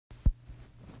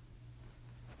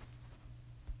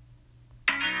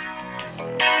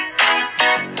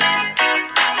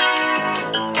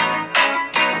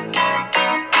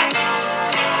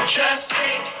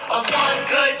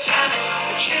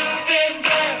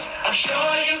I'm sure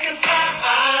you can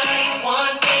find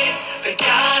one thing that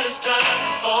God has done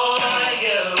for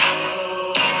you.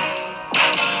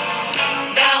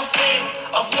 Now think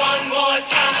of one more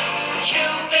time that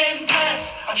you've been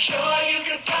blessed. I'm sure you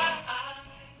can find.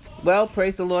 Well,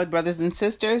 praise the Lord, brothers and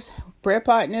sisters. Prayer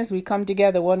partners, we come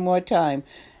together one more time.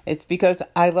 It's because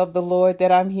I love the Lord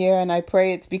that I'm here, and I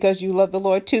pray it's because you love the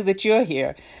Lord too that you're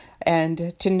here.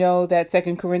 And to know that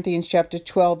 2 Corinthians chapter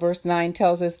 12, verse 9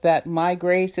 tells us that my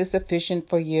grace is sufficient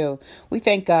for you. We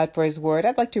thank God for his word.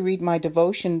 I'd like to read my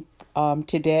devotion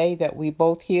today, that we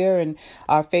both hear and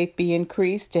our faith be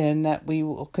increased, and that we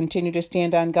will continue to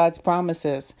stand on God's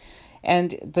promises.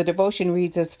 And the devotion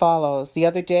reads as follows. The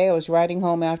other day I was riding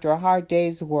home after a hard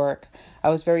day's work. I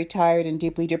was very tired and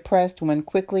deeply depressed when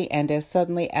quickly and as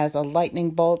suddenly as a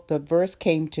lightning bolt the verse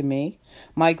came to me,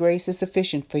 "My grace is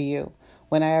sufficient for you."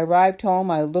 When I arrived home,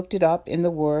 I looked it up in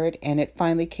the Word, and it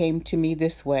finally came to me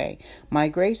this way: "My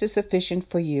grace is sufficient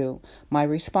for you." My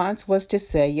response was to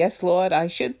say, "Yes, Lord, I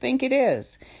should think it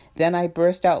is." Then I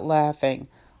burst out laughing.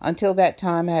 Until that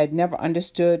time, I had never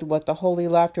understood what the holy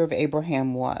laughter of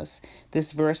Abraham was.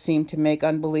 This verse seemed to make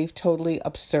unbelief totally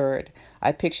absurd.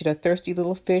 I pictured a thirsty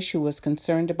little fish who was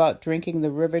concerned about drinking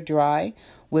the river dry,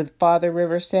 with Father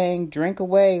River saying, "Drink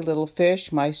away, little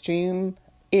fish, my stream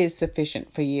is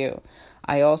sufficient for you."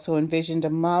 I also envisioned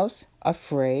a mouse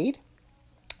afraid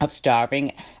of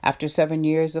starving after 7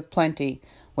 years of plenty,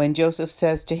 when Joseph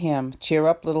says to him, "Cheer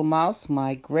up, little mouse,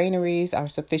 my granaries are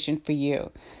sufficient for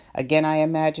you." Again, I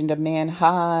imagined a man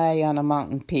high on a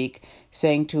mountain peak,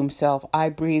 saying to himself, "I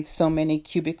breathe so many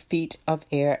cubic feet of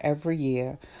air every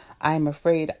year. I am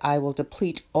afraid I will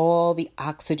deplete all the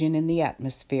oxygen in the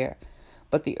atmosphere."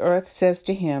 But the earth says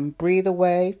to him, "Breathe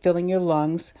away, filling your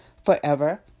lungs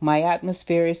forever. My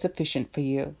atmosphere is sufficient for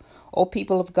you." O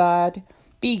people of God,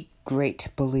 be great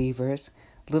believers.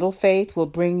 Little faith will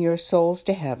bring your souls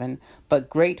to heaven, but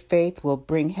great faith will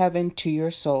bring heaven to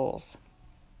your souls.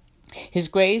 His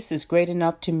grace is great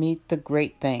enough to meet the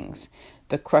great things,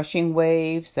 the crushing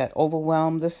waves that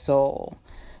overwhelm the soul,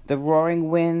 the roaring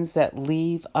winds that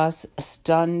leave us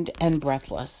stunned and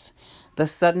breathless, the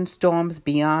sudden storms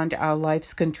beyond our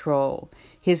life's control.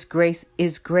 His grace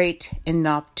is great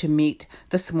enough to meet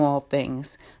the small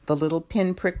things, the little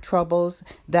pinprick troubles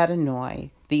that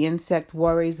annoy, the insect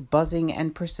worries buzzing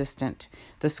and persistent,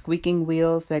 the squeaking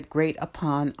wheels that grate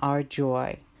upon our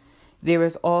joy. There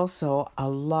is also a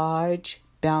large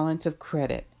balance of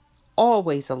credit,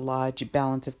 always a large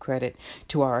balance of credit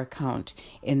to our account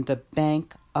in the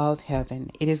bank of heaven.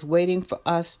 It is waiting for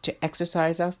us to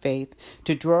exercise our faith,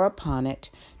 to draw upon it,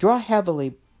 draw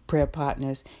heavily, prayer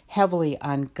partners, heavily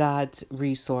on God's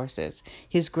resources.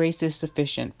 His grace is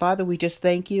sufficient. Father, we just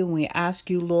thank you, and we ask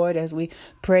you, Lord, as we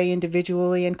pray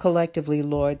individually and collectively,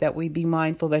 Lord, that we be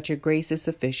mindful that your grace is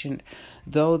sufficient.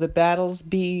 Though the battles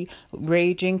be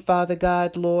raging, Father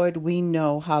God, Lord, we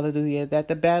know, hallelujah, that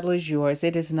the battle is yours.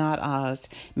 It is not ours.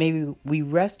 May we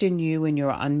rest in you in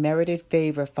your unmerited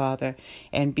favor, Father,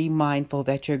 and be mindful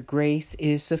that your grace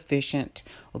is sufficient.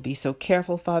 We'll be so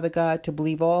careful, Father God, to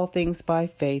believe all things by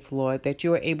faith, Lord, that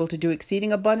you are able to do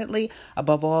exceeding abundantly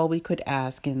above all we could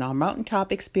ask in our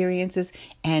mountaintop experiences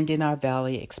and in our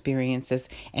valley experiences.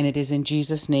 And it is in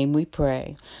Jesus' name we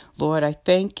pray. Lord, I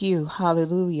thank you.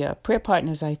 Hallelujah. Prayer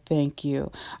partners, I thank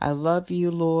you. I love you,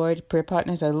 Lord. Prayer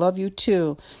partners, I love you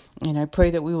too. And I pray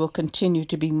that we will continue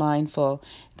to be mindful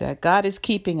that God is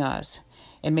keeping us.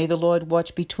 And may the Lord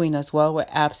watch between us while we're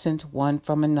absent one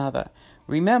from another.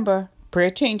 Remember, prayer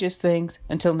changes things.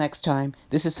 Until next time,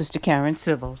 this is Sister Karen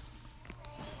Civils.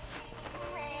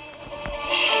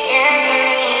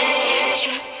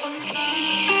 Just for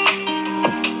me.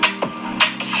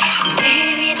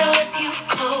 Many doors you've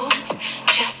closed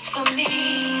just for me.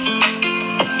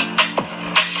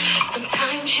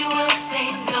 Sometimes you will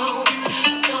say no,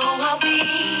 so I'll be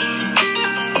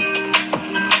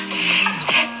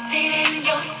tested in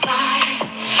your fire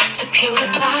to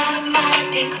purify my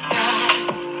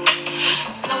desires.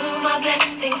 So my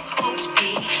blessings won't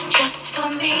be just for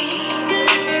me.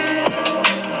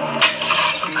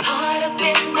 So caught up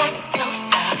in myself,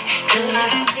 I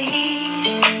couldn't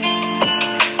see.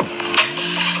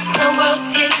 The world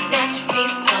did not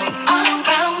revolve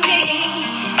around me.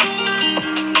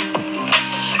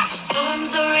 So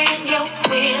storms are in your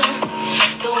will,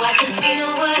 so I can feel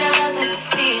what others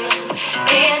feel.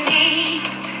 Their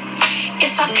needs.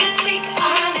 If I could speak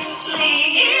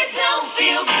honestly, it don't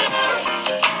feel good.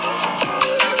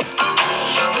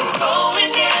 The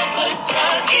growing never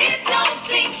does. It don't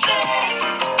seem fair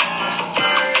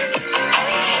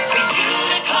for you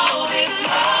to call this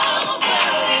love,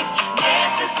 but it's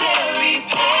necessary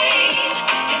pain.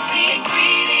 It's the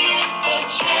ingredient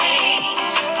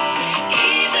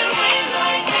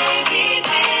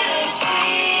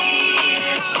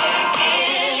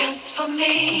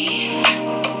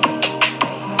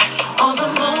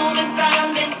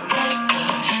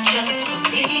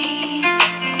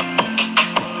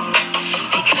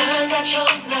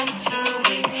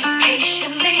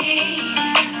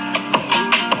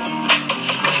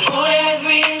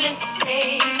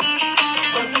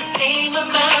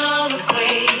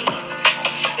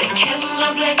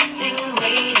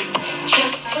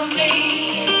just for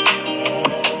me.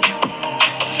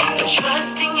 But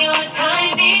trusting your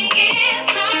timing is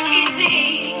not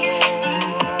easy.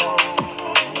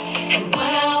 And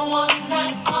what I want's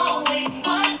not always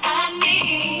what I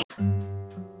need.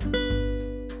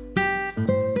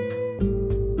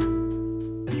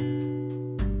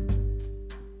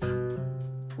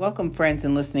 Welcome, friends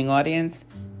and listening audience.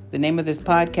 The name of this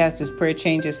podcast is Prayer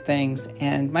Changes Things,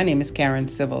 and my name is Karen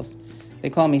Civils. They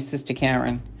call me Sister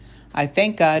Karen. I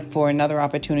thank God for another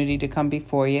opportunity to come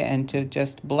before you and to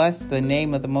just bless the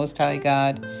name of the Most High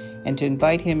God and to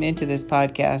invite Him into this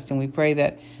podcast. And we pray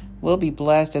that we'll be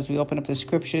blessed as we open up the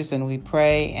scriptures and we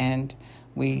pray and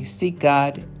we seek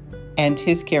God and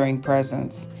His caring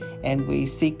presence. And we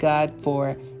seek God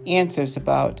for answers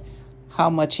about how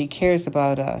much He cares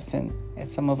about us, and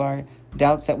some of our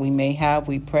doubts that we may have,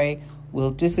 we pray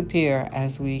will disappear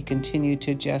as we continue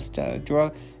to just draw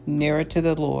nearer to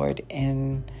the Lord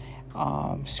in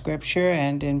scripture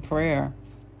and in prayer.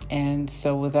 And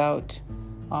so without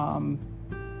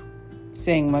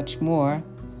saying much more,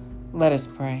 let us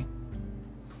pray.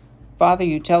 Father,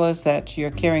 you tell us that your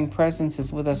caring presence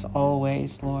is with us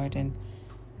always, Lord, and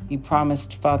you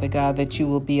promised, Father God, that you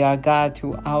will be our God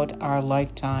throughout our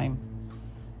lifetime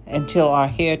until our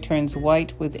hair turns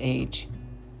white with age.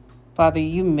 Father,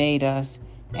 you made us,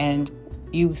 and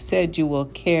you said you will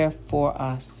care for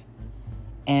us,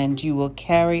 and you will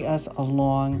carry us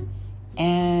along,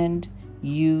 and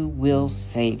you will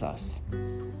save us,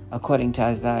 according to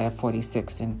Isaiah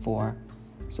 46:4.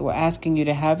 So we're asking you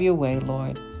to have your way,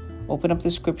 Lord. Open up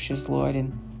the scriptures, Lord,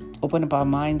 and open up our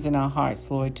minds and our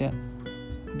hearts, Lord, to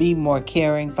be more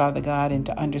caring, Father God, and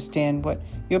to understand what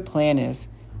your plan is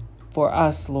for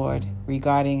us, Lord,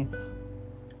 regarding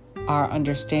our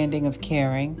understanding of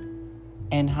caring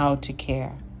and how to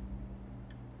care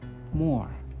more.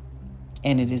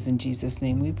 And it is in Jesus'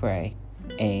 name we pray.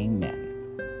 Amen.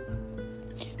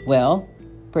 Well,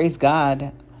 praise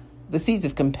God. The seeds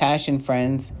of compassion,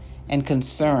 friends, and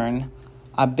concern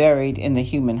are buried in the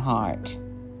human heart.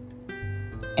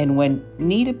 And when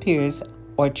need appears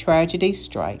or tragedy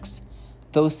strikes,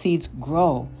 those seeds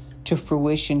grow to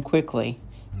fruition quickly.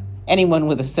 Anyone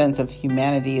with a sense of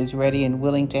humanity is ready and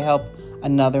willing to help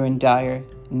another in dire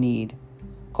need.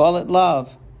 Call it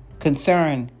love,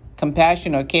 concern,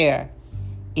 compassion, or care.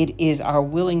 It is our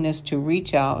willingness to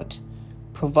reach out,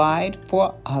 provide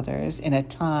for others in a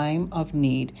time of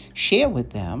need, share with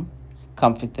them,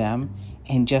 comfort them,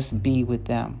 and just be with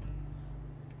them.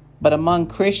 But among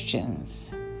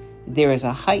Christians, there is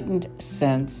a heightened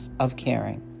sense of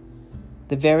caring.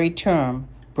 The very term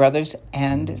brothers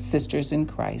and sisters in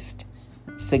Christ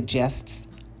suggests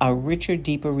a richer,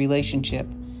 deeper relationship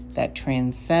that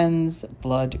transcends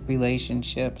blood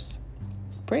relationships.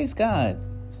 Praise God.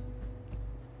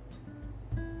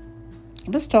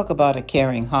 Let's talk about a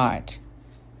caring heart.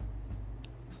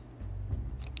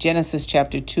 Genesis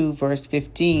chapter 2, verse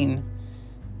 15,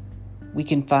 we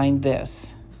can find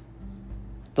this.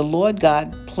 The Lord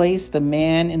God placed the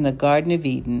man in the Garden of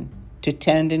Eden to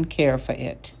tend and care for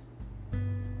it.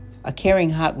 A caring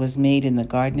heart was made in the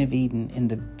Garden of Eden in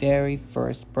the very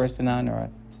first person on earth.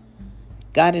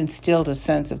 God instilled a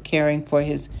sense of caring for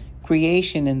his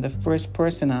creation in the first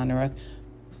person on earth.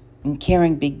 And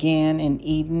caring began in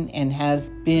Eden and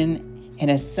has been an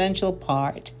essential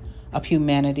part of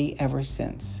humanity ever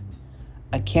since.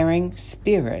 A caring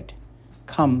spirit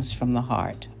comes from the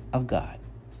heart of God.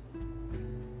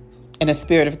 And a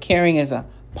spirit of caring is a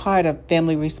part of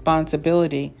family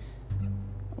responsibility.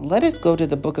 Let us go to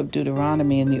the book of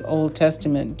Deuteronomy in the Old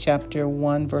Testament, chapter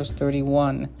 1, verse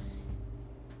 31,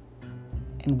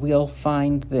 and we'll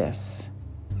find this.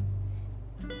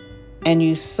 And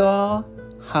you saw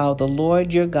how the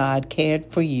Lord your God cared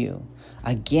for you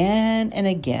again and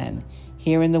again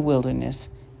here in the wilderness,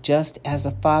 just as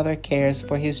a father cares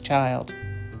for his child.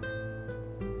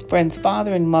 Friends,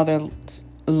 father and mother's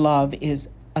love is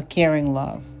a caring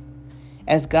love.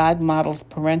 As God models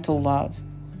parental love,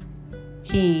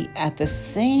 He, at the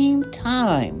same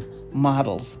time,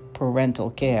 models parental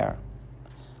care.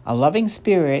 A loving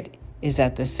spirit is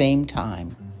at the same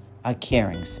time a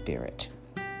caring spirit.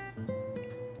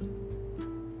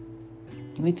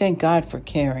 We thank God for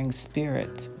caring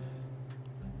spirits.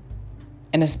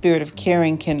 And a spirit of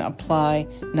caring can apply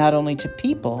not only to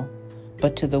people,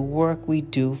 but to the work we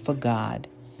do for God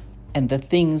and the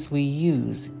things we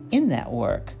use in that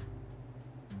work.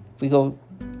 We go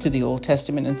to the Old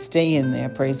Testament and stay in there,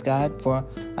 praise God, for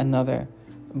another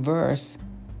verse.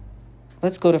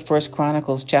 Let's go to 1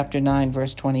 Chronicles chapter 9,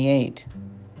 verse 28.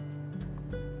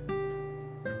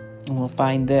 And we'll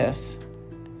find this.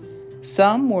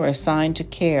 Some were assigned to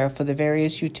care for the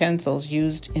various utensils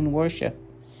used in worship.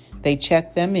 They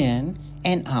checked them in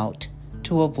and out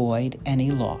to avoid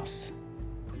any loss.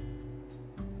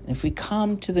 If we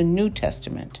come to the New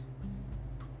Testament,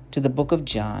 to the book of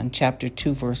John, chapter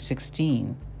 2, verse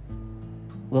 16,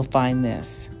 we'll find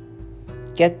this.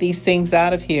 Get these things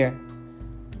out of here.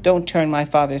 Don't turn my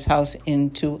Father's house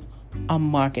into a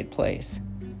marketplace.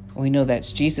 We know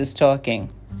that's Jesus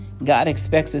talking. God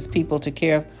expects his people to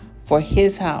care for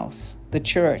his house, the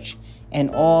church, and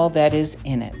all that is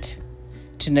in it.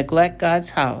 To neglect God's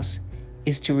house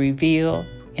is to reveal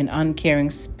an uncaring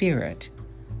spirit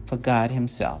for God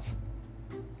himself.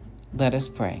 Let us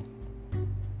pray.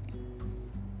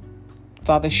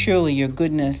 Father, surely your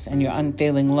goodness and your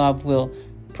unfailing love will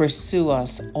pursue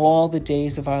us all the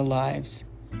days of our lives.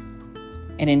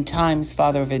 And in times,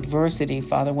 Father, of adversity,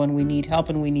 Father, when we need help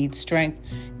and we need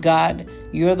strength, God,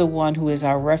 you're the one who is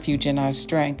our refuge and our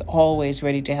strength, always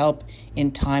ready to help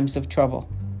in times of trouble.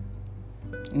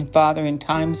 And Father, in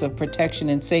times of protection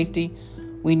and safety,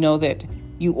 we know that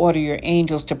you order your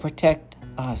angels to protect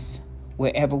us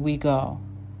wherever we go.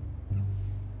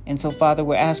 And so, Father,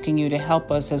 we're asking you to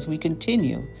help us as we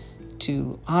continue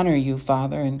to honor you,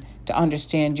 Father, and to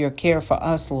understand your care for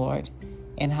us, Lord,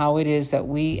 and how it is that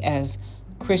we as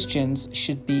Christians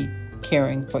should be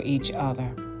caring for each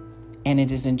other. And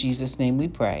it is in Jesus' name we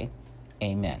pray.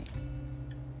 Amen.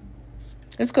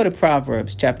 Let's go to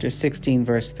Proverbs chapter 16,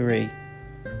 verse 3.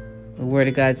 The Word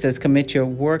of God says, commit your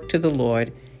work to the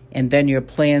Lord, and then your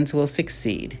plans will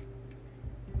succeed.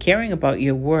 Caring about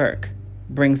your work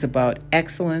brings about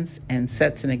excellence and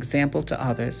sets an example to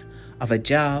others of a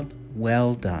job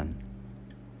well done.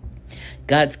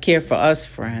 God's care for us,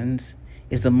 friends,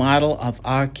 is the model of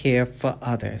our care for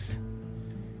others.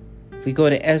 If we go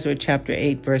to Ezra chapter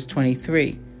 8, verse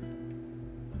 23,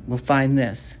 we'll find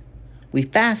this. We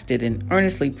fasted and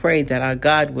earnestly prayed that our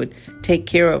God would take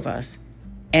care of us,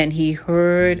 and he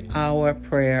heard our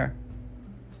prayer.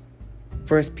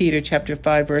 1 Peter chapter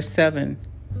 5, verse 7,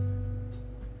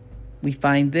 we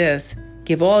find this.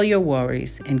 Give all your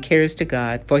worries and cares to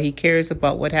God, for he cares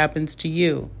about what happens to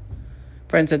you.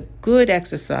 Friends, a good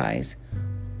exercise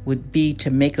would be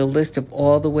to make a list of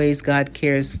all the ways God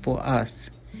cares for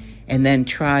us, and then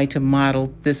try to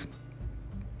model this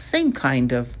same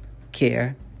kind of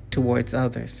care towards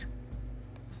others.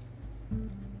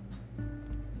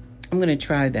 I'm going to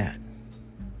try that.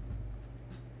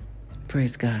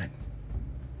 Praise God.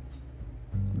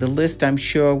 The list, I'm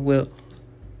sure, will,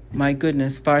 my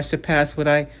goodness, far surpass what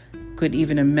I could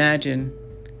even imagine,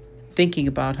 thinking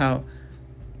about how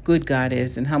good God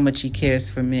is and how much he cares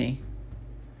for me.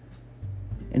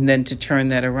 And then to turn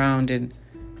that around and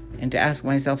to ask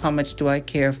myself, how much do I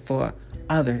care for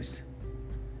others?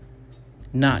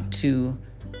 Not to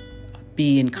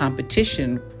be in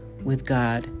competition with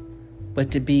God,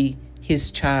 but to be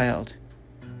his child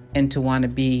and to want to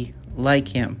be like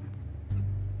him.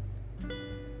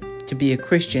 To be a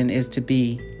Christian is to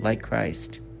be like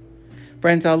Christ.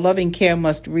 Friends, our loving care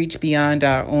must reach beyond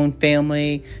our own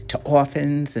family to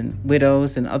orphans and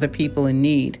widows and other people in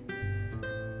need.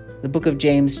 The book of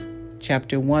James,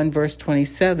 chapter 1, verse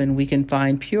 27, we can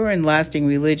find pure and lasting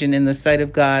religion in the sight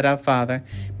of God our Father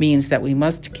means that we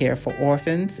must care for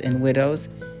orphans and widows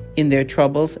in their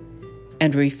troubles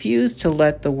and refuse to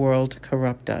let the world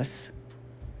corrupt us.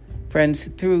 Friends,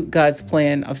 through God's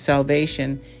plan of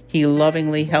salvation, he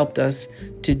lovingly helped us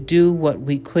to do what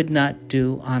we could not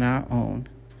do on our own.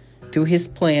 Through his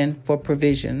plan for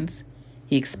provisions,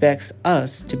 he expects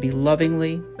us to be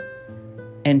lovingly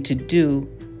and to do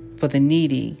for the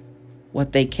needy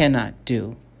what they cannot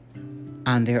do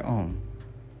on their own.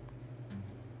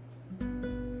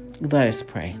 Let us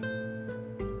pray.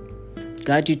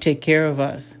 God, you take care of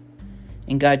us.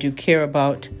 And God, you care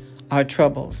about our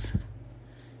troubles.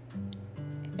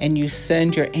 And you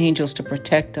send your angels to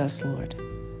protect us, Lord.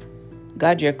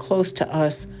 God, you're close to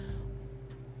us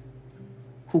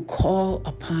who call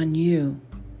upon you.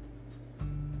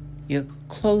 You're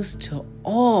close to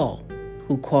all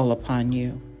who call upon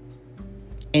you.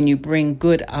 And you bring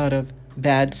good out of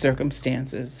bad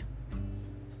circumstances.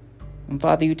 And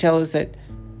Father, you tell us that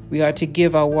we are to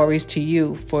give our worries to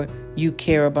you, for you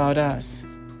care about us.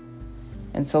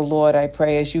 And so, Lord, I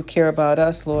pray as you care about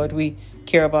us, Lord, we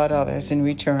care about others in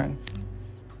return.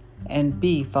 And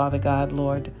be, Father God,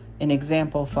 Lord, an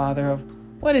example, Father, of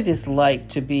what it is like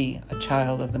to be a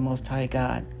child of the Most High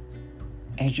God.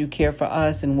 As you care for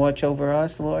us and watch over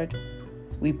us, Lord,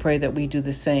 we pray that we do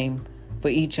the same for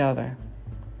each other.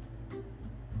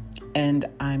 And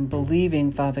I'm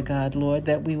believing, Father God, Lord,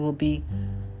 that we will be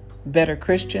better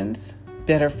Christians,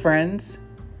 better friends,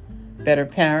 better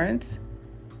parents,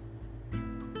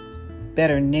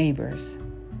 better neighbors,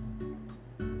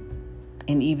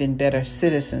 and even better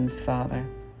citizens, Father,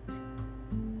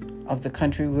 of the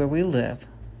country where we live,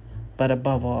 but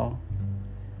above all,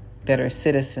 better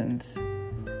citizens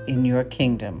in your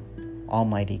kingdom,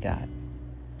 Almighty God.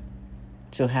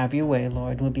 So have your way,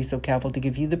 Lord. We'll be so careful to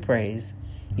give you the praise,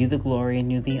 you the glory,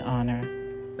 and you the honor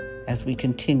as we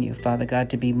continue, Father God,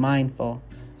 to be mindful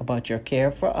about your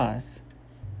care for us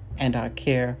and our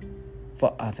care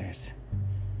for others.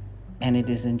 And it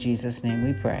is in Jesus' name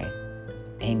we pray.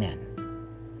 Amen.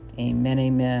 Amen,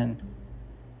 amen.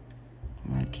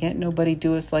 Can't nobody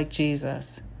do us like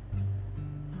Jesus.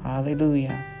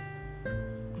 Hallelujah.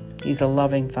 He's a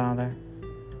loving Father.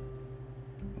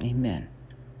 Amen.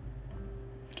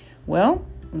 Well,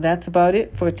 that's about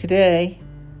it for today.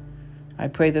 I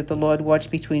pray that the Lord watch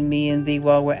between me and thee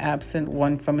while we're absent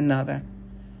one from another.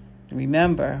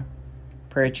 Remember,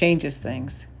 prayer changes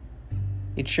things.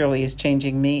 It surely is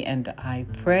changing me, and I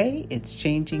pray it's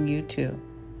changing you too.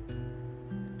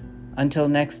 Until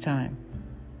next time,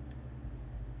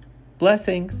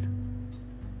 blessings.